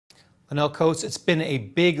Lonnel Coats, it's been a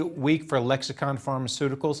big week for Lexicon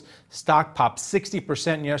Pharmaceuticals. Stock popped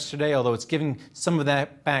 60% yesterday, although it's giving some of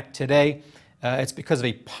that back today. It's because of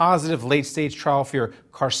a positive late-stage trial for your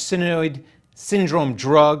carcinoid syndrome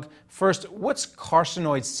drug. First, what's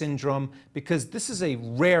carcinoid syndrome? Because this is a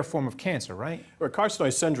rare form of cancer, right? Well,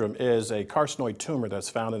 carcinoid syndrome is a carcinoid tumor that's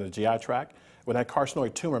found in the GI tract. When that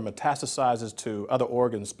carcinoid tumor metastasizes to other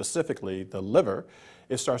organs, specifically the liver,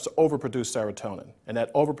 it starts to overproduce serotonin. And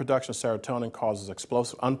that overproduction of serotonin causes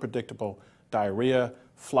explosive, unpredictable diarrhea,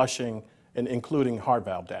 flushing, and including heart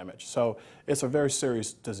valve damage. So it's a very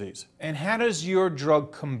serious disease. And how does your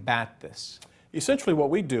drug combat this? Essentially what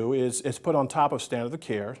we do is it's put on top of standard of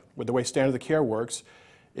care. With the way standard of care works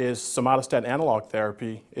is somatostatin analog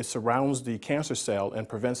therapy. It surrounds the cancer cell and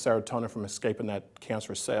prevents serotonin from escaping that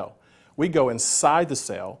cancerous cell. We go inside the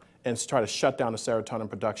cell and try to shut down the serotonin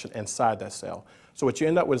production inside that cell. So what you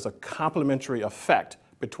end up with is a complementary effect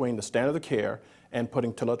between the standard of care and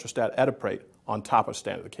putting telotristat etiprate on top of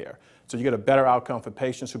standard of care. So you get a better outcome for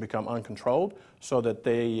patients who become uncontrolled so that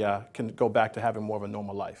they can go back to having more of a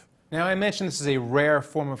normal life. Now, I mentioned this is a rare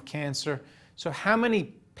form of cancer. So how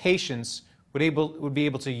many patients would be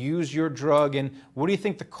able to use your drug, and what do you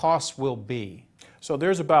think the cost will be? So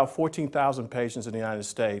there's about 14,000 patients in the United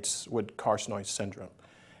States with carcinoid syndrome.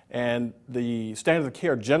 And the standard of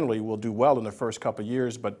care generally will do well in the first couple of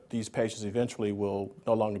years, but these patients eventually will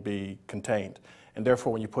no longer be contained. And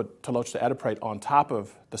therefore, when you put telotristat etiprate on top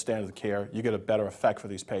of the standard of care, you get a better effect for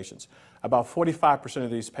these patients. About 45%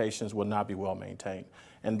 of these patients will not be well maintained.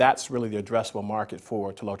 And that's really the addressable market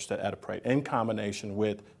for telotristat etiprate in combination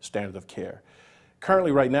with standard of care.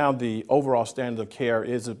 Currently, right now, the overall standard of care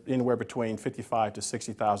is anywhere between $55,000 to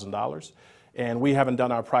 $60,000. And we haven't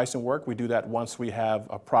done our pricing work. We do that once we have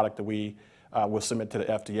a product that we will submit to the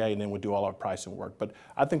FDA, and then we'll do all our pricing work. But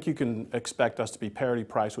I think you can expect us to be parity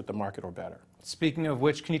priced with the market or better. Speaking of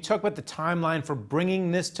which, can you talk about the timeline for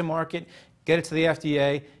bringing this to market, get it to the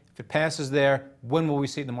FDA? If it passes there, when will we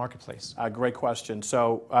see it in the marketplace? Great question.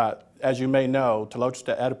 So as you may know,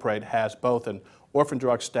 telotristat etiprate has both an orphan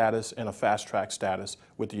drug status and a fast track status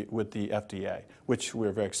with the FDA, which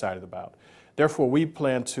we're very excited about. Therefore, we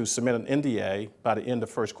plan to submit an NDA by the end of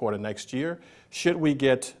first quarter next year. Should we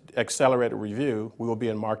get accelerated review, we will be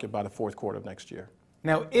in market by the fourth quarter of next year.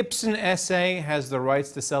 Now, Ipsen SA has the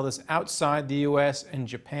rights to sell this outside the U.S. and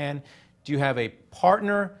Japan. Do you have a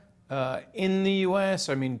partner in the U.S.?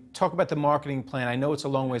 I mean, talk about the marketing plan. I know it's a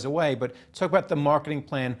long ways away, but talk about the marketing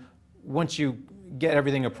plan once you get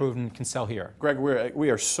everything approved and can sell here. Greg, we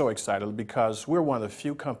are so excited because we're one of the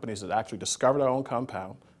few companies that actually discovered our own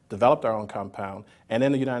compound, developed our own compound, and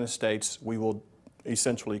in the United States, we will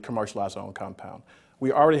essentially commercialize our own compound.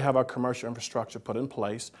 We already have our commercial infrastructure put in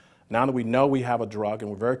place. Now that we know we have a drug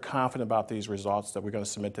and we're very confident about these results that we're going to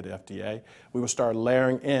submit to the FDA, we will start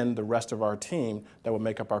layering in the rest of our team that will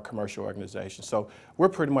make up our commercial organization. So we're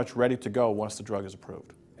pretty much ready to go once the drug is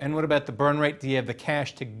approved. And what about the burn rate? Do you have the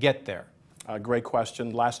cash to get there? Great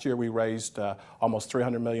question. Last year we raised almost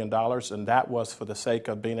 $300 million, and that was for the sake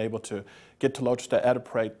of being able to get telotristat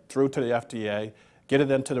etiprate through to the FDA, get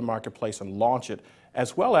it into the marketplace and launch it,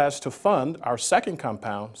 as well as to fund our second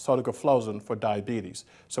compound, sotagliflozin, for diabetes.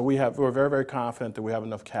 So we're very, very confident that we have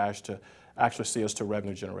enough cash to actually see us to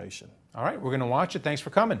revenue generation. All right, we're going to watch it. Thanks for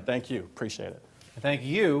coming. Thank you. Appreciate it. And thank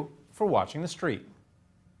you for watching The Street.